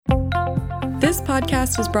This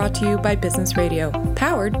podcast is brought to you by Business Radio,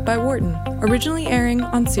 powered by Wharton, originally airing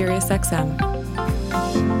on SiriusXM.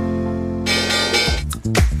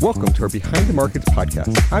 Welcome to our Behind the Markets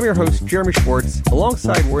podcast. I'm your host, Jeremy Schwartz.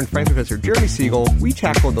 Alongside Wharton Finance Professor Jeremy Siegel, we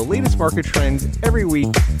tackle the latest market trends every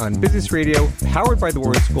week on Business Radio, powered by the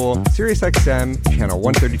Wharton School, SiriusXM, channel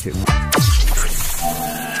 132.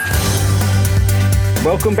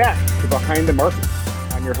 Welcome back to Behind the Markets.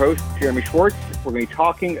 I'm your host, Jeremy Schwartz. We're going to be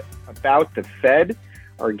talking about the Fed.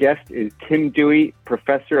 Our guest is Tim Dewey,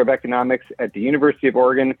 Professor of Economics at the University of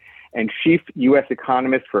Oregon and Chief U.S.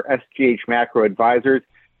 Economist for SGH Macro Advisors.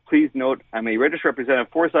 Please note, I'm a registered representative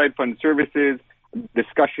of Foreside Fund Services.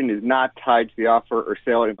 Discussion is not tied to the offer or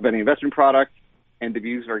sale of any investment product, and the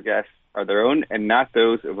views of our guests are their own and not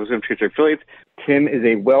those of Wisdom Trade affiliates. Tim is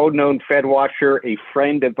a well-known Fed watcher, a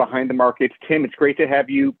friend of Behind the Markets. Tim, it's great to have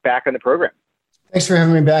you back on the program. Thanks for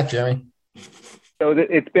having me back, Jeremy. So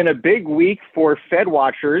it's been a big week for Fed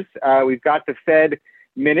watchers. We've got the Fed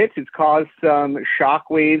minutes. It's caused some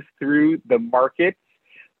shockwaves through the markets.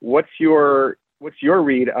 What's your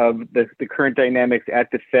read of the current dynamics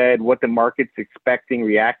at the Fed, what the market's expecting,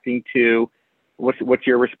 reacting to? What's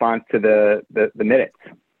your response to the minutes?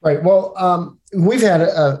 Right. Well, we've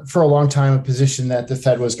had for a long time a position that the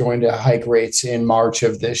Fed was going to hike rates in March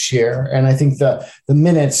of this year. And I think the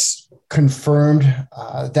minutes confirmed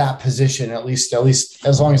that position, at least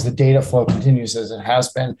as long as the data flow continues as it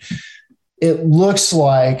has been. It looks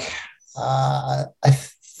like I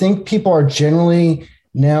think people are generally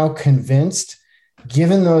now convinced,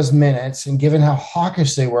 given those minutes and given how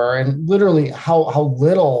hawkish they were and literally how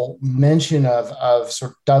little mention of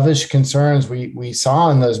sort of dovish concerns we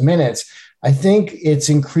saw in those minutes, I think it's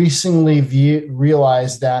increasingly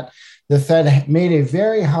realized that the Fed made a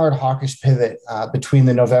very hard hawkish pivot between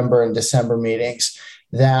the November and December meetings,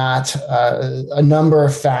 that a number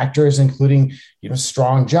of factors, including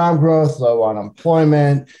strong job growth, low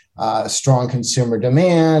unemployment, strong consumer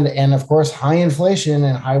demand, and of course, high inflation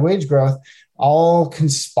and high wage growth, all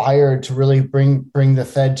conspired to really bring the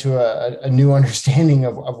Fed to a new understanding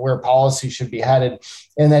of where policy should be headed,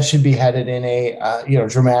 and that should be headed in a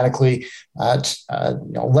dramatically less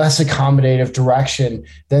accommodative direction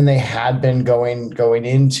than they had been going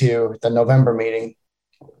into the November meeting.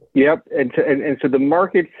 Yep, and so the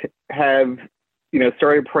markets have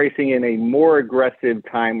started pricing in a more aggressive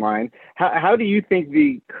timeline. How do you think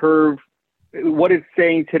the curve? What it's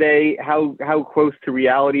saying today, how close to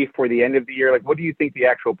reality for the end of the year? Like, what do you think the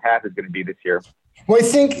actual path is going to be this year? Well, I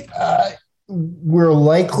think we're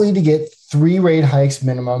likely to get 3 rate hikes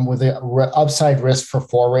minimum with an upside risk for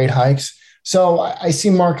 4 rate hikes. So I see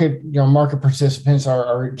market participants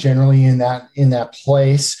are generally in that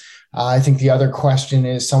place. I think the other question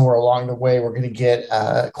is somewhere along the way, we're going to get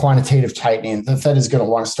quantitative tightening. The Fed is going to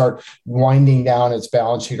want to start winding down its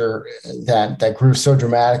balance sheet that grew so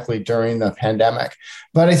dramatically during the pandemic.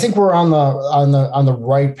 But I think we're on the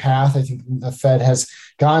right path. I think the Fed has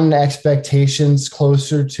gotten expectations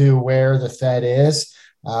closer to where the Fed is.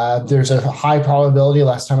 There's a high probability,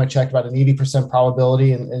 last time I checked, about an 80%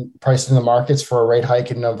 probability in priced in the markets for a rate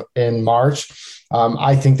hike in March.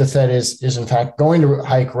 I think the Fed is in fact going to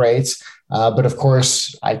hike rates, but of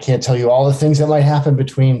course I can't tell you all the things that might happen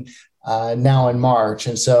between now and March,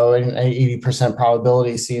 and so an 80%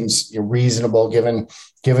 probability seems reasonable given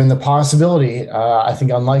the possibility, I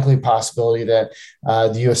think unlikely possibility, that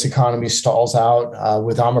the U.S. economy stalls out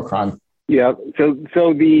with Omicron. Yeah, so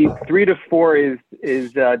the 3 to 4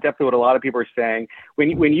 is definitely what a lot of people are saying.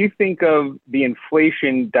 When you think of the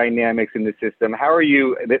inflation dynamics in the system, how are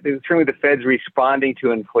you? Certainly, the Fed's responding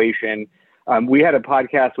to inflation. We had a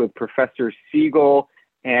podcast with Professor Siegel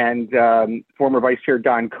and former Vice Chair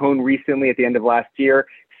Don Cohn recently at the end of last year.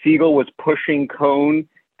 Siegel was pushing Cohn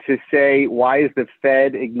to say, why is the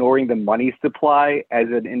Fed ignoring the money supply as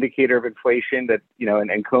an indicator of inflation?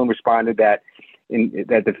 And Cohn responded that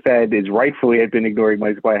the Fed had been ignoring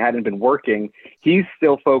money supply, it hadn't been working. He's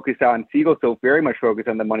still focused on, Siegel still very much focused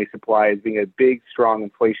on the money supply as being a big, strong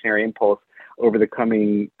inflationary impulse over the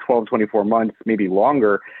coming 12, 24 months, maybe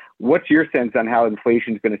longer. What's your sense on how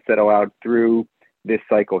inflation is going to settle out through this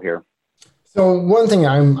cycle here? So one thing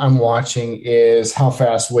I'm watching is how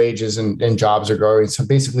fast wages and jobs are growing. So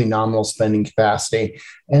basically nominal spending capacity.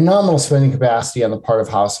 And nominal spending capacity on the part of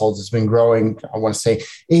households has been growing, I want to say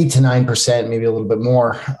 8 to 9%, maybe a little bit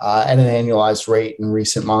more at an annualized rate in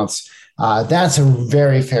recent months. That's a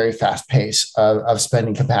very, very fast pace of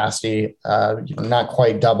spending capacity, not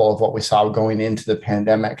quite double of what we saw going into the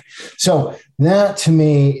pandemic. So that to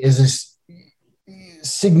me is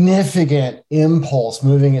significant impulse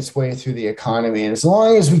moving its way through the economy. And as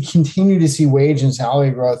long as we continue to see wage and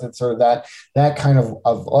salary growth at sort of that kind of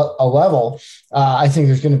a level, I think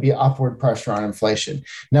there's going to be upward pressure on inflation.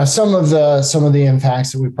 Now, some of the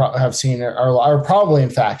impacts that we have seen are probably in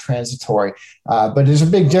fact transitory, but there's a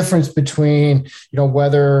big difference between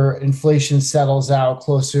whether inflation settles out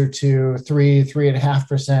closer to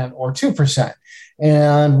 3.5% or 2%.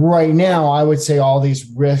 And right now, I would say all these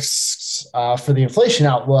risks for the inflation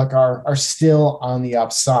outlook are still on the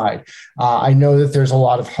upside. I know that there's a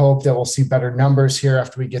lot of hope that we'll see better numbers here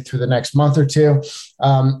after we get through the next month or two.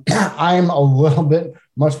 I'm a little bit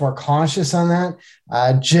much more cautious on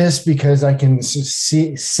that, just because I can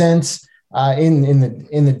sense in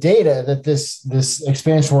the data that this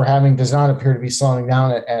expansion we're having does not appear to be slowing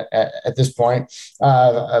down at this point,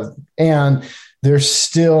 and there's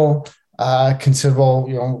still considerable,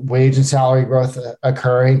 wage and salary growth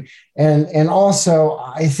occurring, and also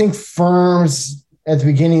I think firms at the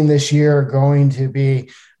beginning of this year are going to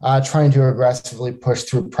be trying to aggressively push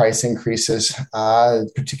through price increases,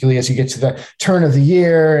 particularly as you get to the turn of the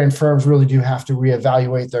year, and firms really do have to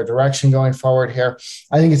reevaluate their direction going forward here.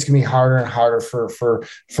 I think it's going to be harder and harder for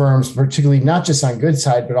firms, particularly not just on goods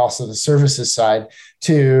side, but also the services side,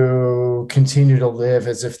 to continue to live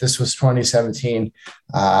as if this was 2017,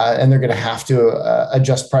 and they're going to have to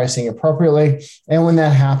adjust pricing appropriately. And when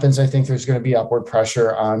that happens, I think there's going to be upward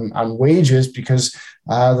pressure on wages, because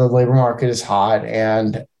the labor market is hot,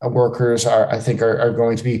 and workers are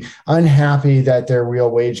going to be unhappy that their real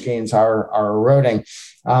wage gains are eroding.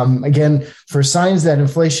 Again, for signs that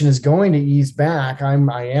inflation is going to ease back, I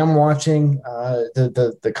am watching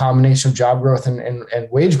the combination of job growth and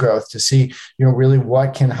wage growth to see really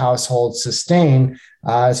what can households sustain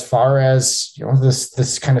as far as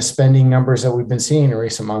this kind of spending numbers that we've been seeing in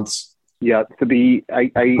recent months. Yeah. So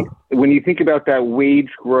when you think about that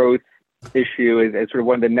wage growth issue as sort of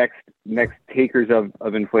one of the next takers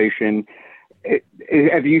of inflation,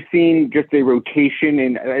 have you seen just a rotation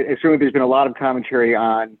in? Certainly, there's been a lot of commentary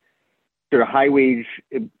on sort of high wage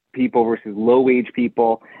people versus low wage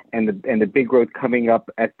people, and the big growth coming up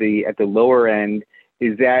at the lower end.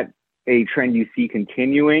 Is that a trend you see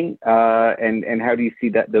continuing? And how do you see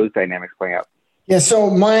those dynamics playing out? Yeah, so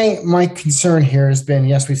my concern here has been,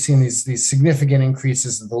 yes, we've seen these significant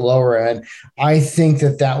increases at the lower end. I think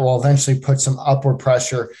that will eventually put some upward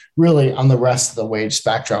pressure really on the rest of the wage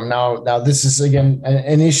spectrum. Now this is, again,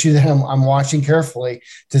 an issue that I'm watching carefully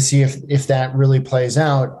to see if that really plays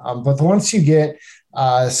out. But once you get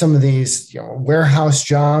some of these warehouse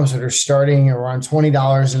jobs that are starting around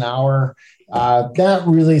 $20 an hour, that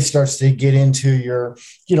really starts to get into your,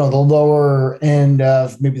 the lower end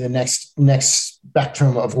of maybe the next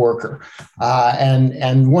spectrum of worker.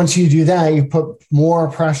 And once you do that, you put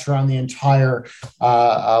more pressure on the entire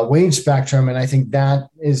wage spectrum. And I think that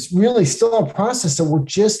is really still a process that we're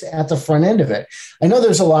just at the front end of it. I know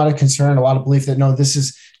there's a lot of concern, a lot of belief that, no, this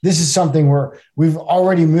is something we've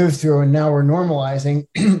already moved through and now we're normalizing.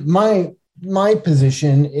 My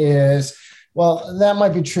position is, well, that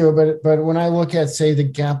might be true, but when I look at, say, the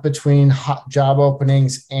gap between hot job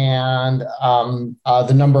openings and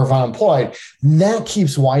the number of unemployed, that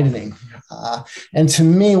keeps widening. And to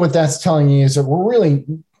me, what that's telling you is that we're really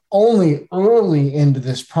only early into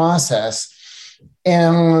this process,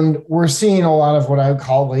 and we're seeing a lot of what I would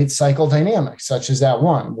call late cycle dynamics, such as that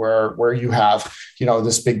one where you have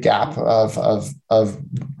this big gap of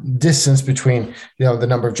distance between the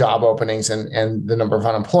number of job openings and the number of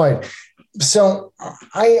unemployed. So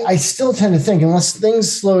I still tend to think, unless things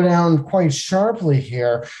slow down quite sharply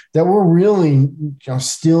here, that we're really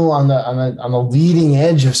still on the leading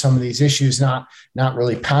edge of some of these issues, not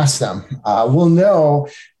really past them. We'll know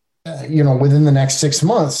within the next 6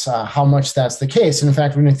 months how much that's the case. And in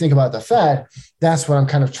fact, when you think about the Fed, that's what I'm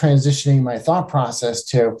kind of transitioning my thought process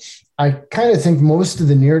to. I kind of think most of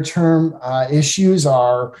the near-term issues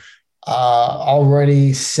are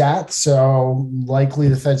already set. So likely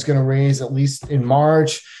the Fed's going to raise at least in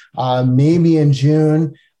March, maybe in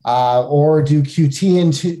June, or do QT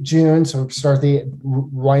in June. So start the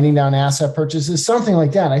winding down asset purchases, something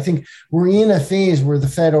like that. I think we're in a phase where the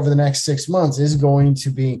Fed over the next 6 months is going to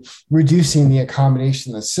be reducing the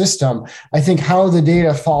accommodation in the system. I think how the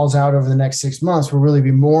data falls out over the next 6 months will really be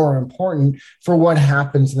more important for what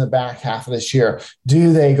happens in the back half of this year.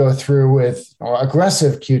 Do they go through with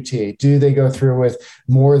aggressive QT? Do they go through with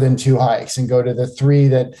more than 2 hikes and go to the 3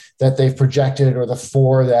 that they've projected, or the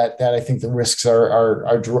 4 that I think the risks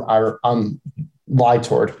are lie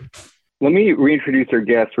toward? Let me reintroduce our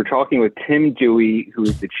guest. We're talking with Tim Dewey, who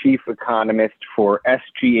is the chief economist for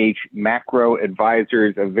SGH Macro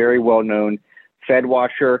Advisors, a very well-known Fed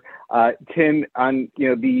watcher. Tim, on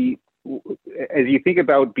as you think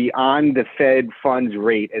about beyond the Fed funds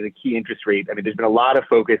rate as a key interest rate, I mean, there's been a lot of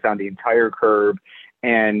focus on the entire curve,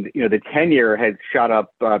 and the 10-year has shot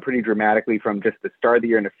up pretty dramatically from just the start of the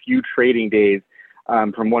year in a few trading days,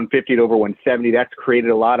 from 150 to over 170. That's created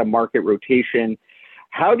a lot of market rotation.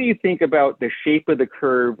 How do you think about the shape of the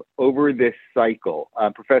curve over this cycle?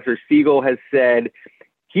 Professor Siegel has said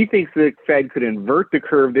he thinks the Fed could invert the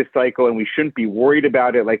curve this cycle, and we shouldn't be worried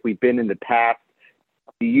about it like we've been in the past.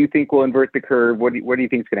 Do you think we'll invert the curve? What do you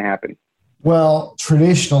think is going to happen? Well,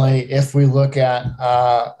 traditionally, if we look at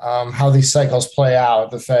how these cycles play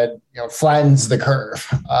out, the Fed flattens the curve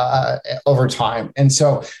over time. And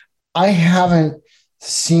so I haven't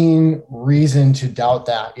seen reason to doubt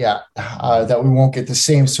that yet, that we won't get the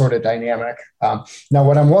same sort of dynamic. Now,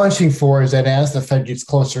 what I'm watching for is that as the Fed gets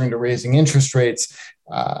closer into raising interest rates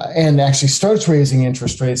and actually starts raising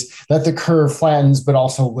interest rates, that the curve flattens but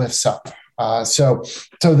also lifts up. So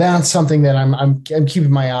that's something that I'm keeping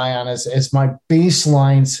my eye on as my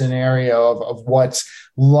baseline scenario of what's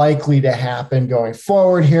likely to happen going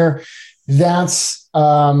forward here. That's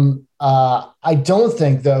I don't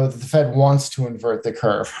think, though, that the Fed wants to invert the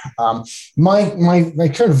curve. My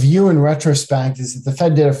kind of view in retrospect is that the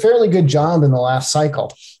Fed did a fairly good job in the last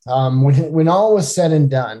cycle. When all was said and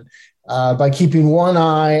done, by keeping one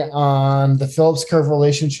eye on the Phillips curve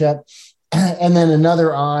relationship and then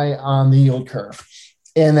another eye on the yield curve.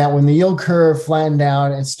 And that when the yield curve flattened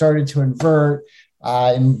out and started to invert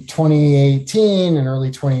in 2018 and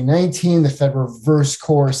early 2019, the Fed reversed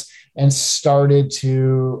course and started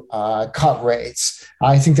to cut rates.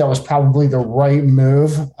 I think that was probably the right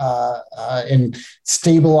move in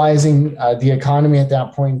stabilizing the economy at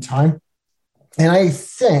that point in time. And I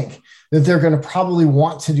think that they're going to probably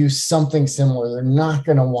want to do something similar. They're not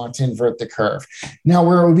going to want to invert the curve. Now,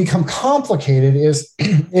 where it would become complicated is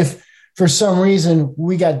if for some reason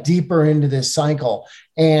we got deeper into this cycle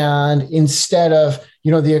and instead of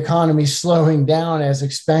the economy slowing down as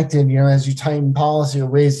expected, as you tighten policy or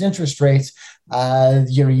raise interest rates,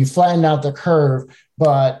 you flattened out the curve,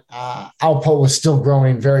 but output was still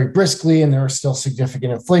growing very briskly and there were still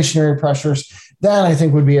significant inflationary pressures. That, I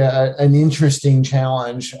think, would be an interesting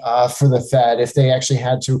challenge for the Fed if they actually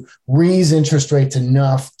had to raise interest rates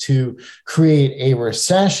enough to create a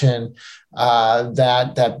recession,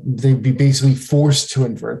 that they'd be basically forced to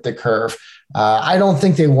invert the curve. I don't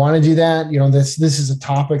think they want to do that. This is a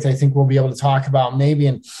topic I think we'll be able to talk about maybe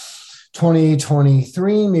in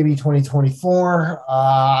 2023, maybe 2024.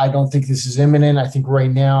 I don't think this is imminent. I think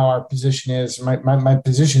right now our position is, my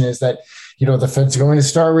position is that, the Fed's going to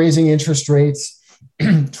start raising interest rates.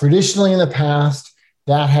 Traditionally in the past,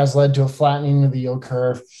 that has led to a flattening of the yield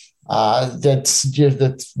curve. That's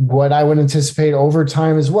what I would anticipate over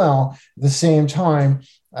time as well. At the same time,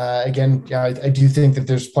 again, I do think that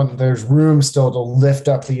there's room still to lift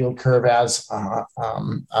up the yield curve as that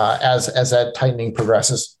tightening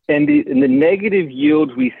progresses. And the negative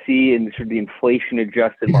yields we see in sort of the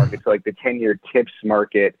inflation-adjusted markets, like the 10-year TIPS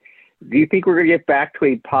market, do you think we're going to get back to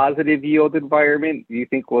a positive yield environment? Do you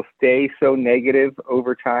think we'll stay so negative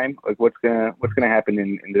over time? Like what's going to happen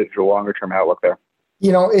in the longer-term outlook there?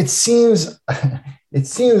 It seems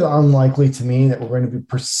unlikely to me that we're going to be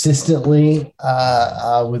persistently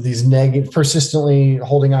persistently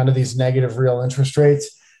holding on to these negative real interest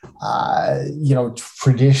rates.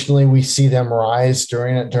 Traditionally we see them rise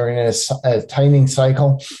during a tightening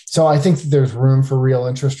cycle. So I think that there's room for real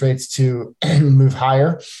interest rates to move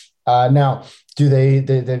higher. Now, do they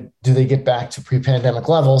get back to pre-pandemic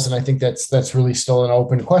levels? And I think that's really still an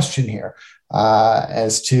open question here.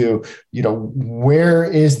 As to, where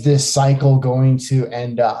is this cycle going to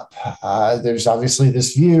end up? There's obviously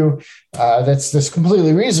this view that's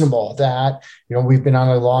completely reasonable that, we've been on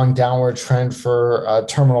a long downward trend for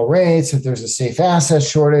terminal rates, that there's a safe asset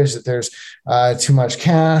shortage, that there's too much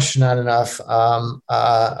cash, not enough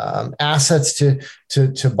assets to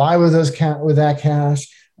buy with that cash,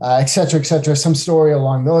 et cetera, some story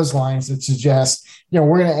along those lines that suggests,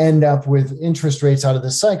 we're going to end up with interest rates out of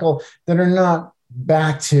this cycle that are not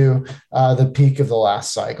back to the peak of the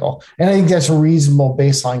last cycle. And I think that's a reasonable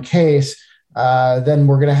baseline case. Then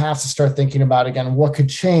we're going to have to start thinking about, again, what could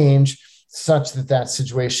change such that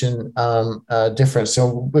situation different.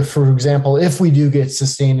 So for example, if we do get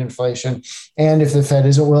sustained inflation and if the Fed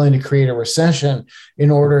isn't willing to create a recession in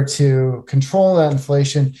order to control that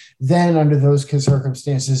inflation, then under those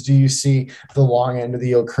circumstances, do you see the long end of the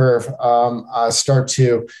yield curve start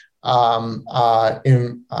to rise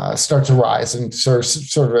and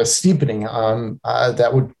sort of a steepening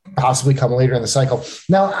that would possibly come later in the cycle.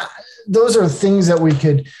 Now, those are things that we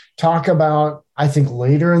could talk about, I think,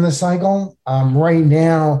 later in the cycle. Right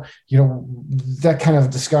now, that kind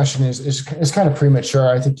of discussion is kind of premature.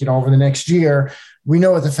 I think, over the next year, we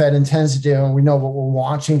know what the Fed intends to do, and we know what we're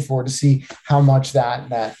watching for to see how much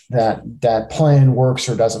that plan works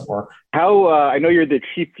or doesn't work. I know you're the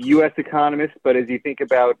chief U.S. economist, but as you think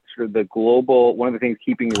about sort of the global, one of the things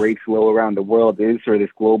keeping rates low around the world is sort of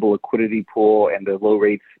this global liquidity pool and the low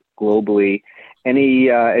rates globally. As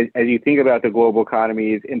you think about the global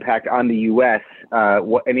economy's impact on the U.S.,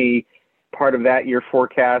 any part of that your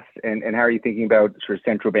forecast, and how are you thinking about sort of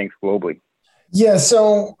central banks globally? Yeah,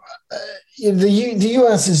 so the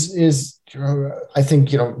U.S. is I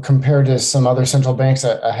think, compared to some other central banks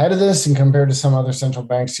ahead of this, and compared to some other central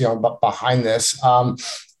banks, behind this.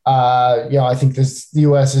 I think the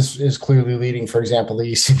U.S. is clearly leading, for example,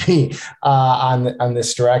 the ECB on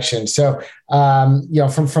this direction. So, from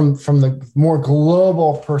the more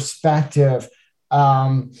global perspective,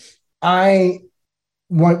 my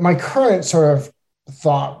current sort of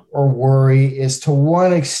thought or worry is, to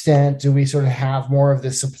what extent do we sort of have more of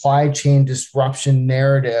the supply chain disruption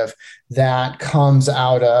narrative that comes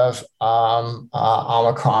out of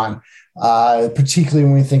Omicron, particularly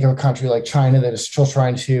when we think of a country like China that is still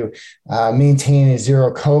trying to maintain a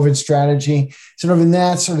zero COVID strategy. Sort of in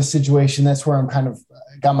that sort of situation, that's where I'm kind of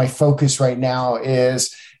got my focus right now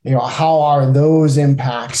is, how are those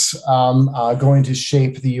impacts going to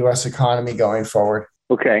shape the U.S. economy going forward?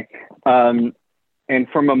 Okay. And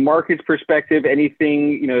from a markets perspective,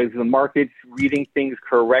 anything, is the markets reading things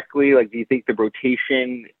correctly? Like, do you think the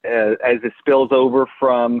rotation as it spills over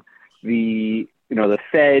from the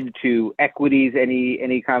Fed to equities,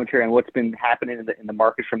 any commentary on what's been happening in the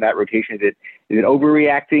markets from that rotation? Is it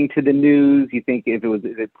overreacting to the news? You think was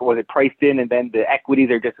it priced in, and then the equities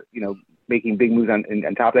are just, making big moves on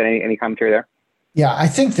top of that? Any commentary there? Yeah, I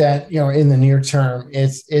think that, in the near term,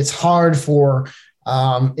 it's hard for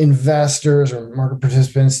investors or market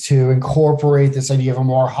participants to incorporate this idea of a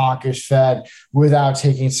more hawkish Fed without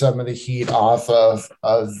taking some of the heat off of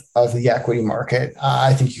the equity market.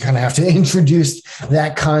 I think you kind of have to introduce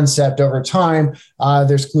that concept over time.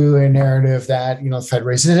 There's clearly a narrative that, the Fed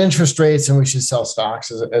raises interest rates and we should sell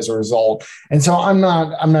stocks as a result. And so I'm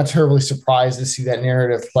not terribly surprised to see that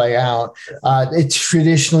narrative play out. It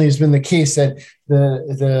traditionally has been the case that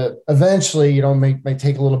the eventually, may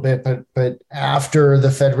take a little bit, but after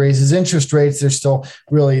the Fed raises interest rates, there's still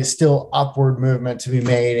upward movement to be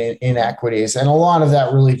made in equities. And a lot of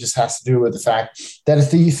that really just has to do with the fact that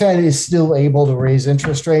if the Fed is still able to raise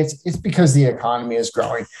interest rates, it's because the economy is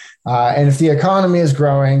growing. And if the economy is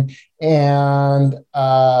growing, and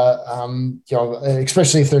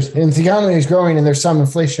especially if the economy is growing and there's some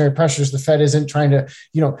inflationary pressures, the Fed isn't trying to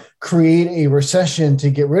create a recession to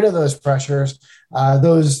get rid of those pressures.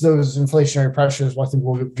 Those inflationary pressures, I think,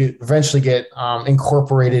 will eventually get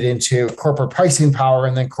incorporated into corporate pricing power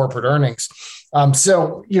and then corporate earnings. I'm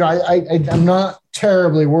not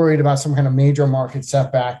terribly worried about some kind of major market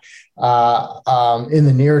setback in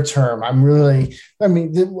the near term.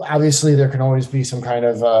 Obviously there can always be some kind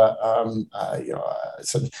of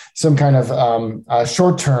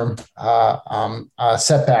short-term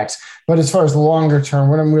setbacks. But as far as the longer term,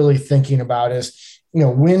 what I'm really thinking about is,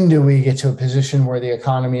 when do we get to a position where the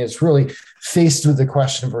economy is really faced with the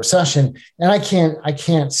question of recession? And I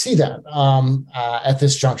can't see that at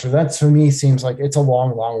this juncture. That, to me, seems like it's a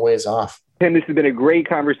long, long ways off. Tim, this has been a great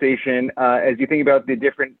conversation. As you think about the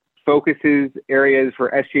different focuses, areas for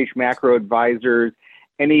SGH Macro Advisors,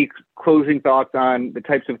 any closing thoughts on the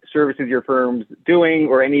types of services your firm's doing,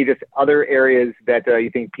 or any just other areas that you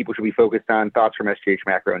think people should be focused on? Thoughts from SGH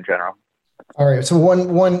Macro in general? All right. So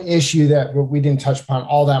one issue that we didn't touch upon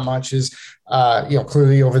all that much is,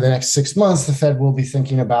 clearly over the next 6 months, the Fed will be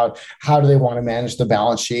thinking about how do they want to manage the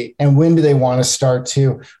balance sheet, and when do they want to start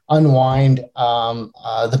to unwind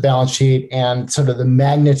the balance sheet, and sort of the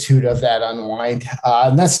magnitude of that unwind.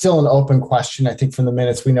 And that's still an open question. I think from the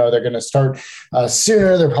minutes we know they're going to start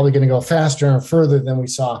sooner, they're probably going to go faster and further than we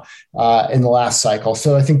saw in the last cycle.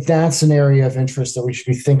 So I think that's an area of interest that we should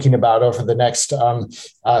be thinking about over the next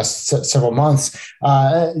several months.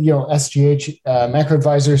 SGH Macro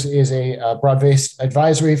Advisors is a broad-based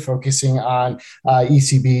advisory focusing on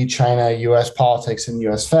ECB, China, U.S. politics, and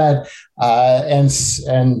U.S. Fed. And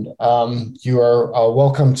you are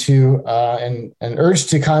welcome to and urged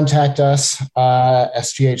to contact us,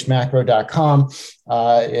 sghmacro.com,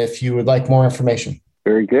 if you would like more information.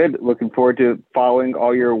 Very good. Looking forward to following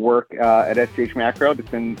all your work at SGH Macro. It's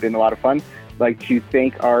been a lot of fun. I'd like to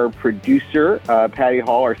thank our producer, Patty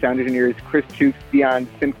Hall, our sound engineers, Chris Tukes, Dion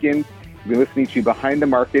Simpkins. You've been listening to Behind the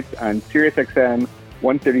Markets on SiriusXM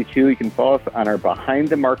 132. You can follow us on our Behind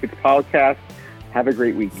the Markets podcast. Have a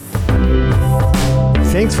great week.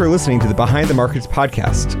 Thanks for listening to the Behind the Markets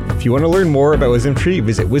podcast. If you want to learn more about WisdomTree,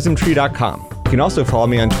 visit wisdomtree.com. You can also follow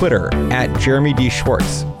me on Twitter at Jeremy D.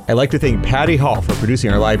 Schwartz. I'd like to thank Patty Hall for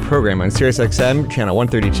producing our live program on SiriusXM channel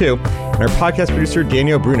 132 and our podcast producer,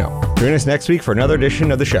 Daniel Bruno. Join us next week for another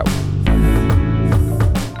edition of the show.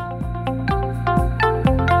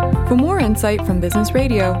 For more insight from Business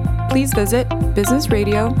Radio, please visit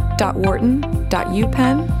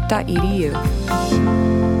businessradio.wharton.upenn.edu.